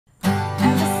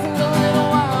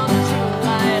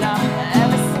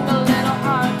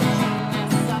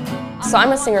So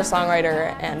I'm a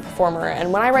singer-songwriter and performer,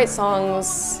 and when I write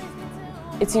songs,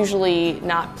 it's usually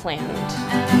not planned.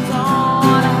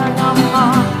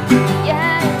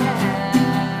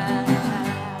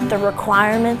 The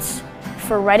requirements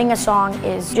for writing a song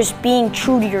is just being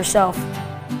true to yourself.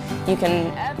 You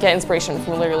can get inspiration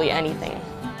from literally anything.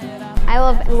 I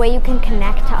love the way you can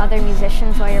connect to other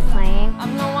musicians while you're playing.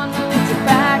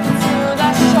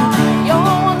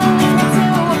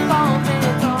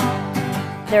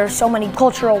 There are so many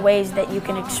cultural ways that you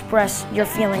can express your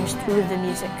feelings through the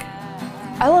music.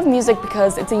 I love music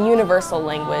because it's a universal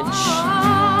language.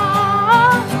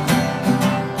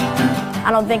 I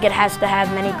don't think it has to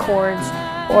have many chords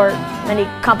or many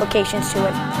complications to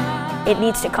it. It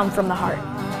needs to come from the heart.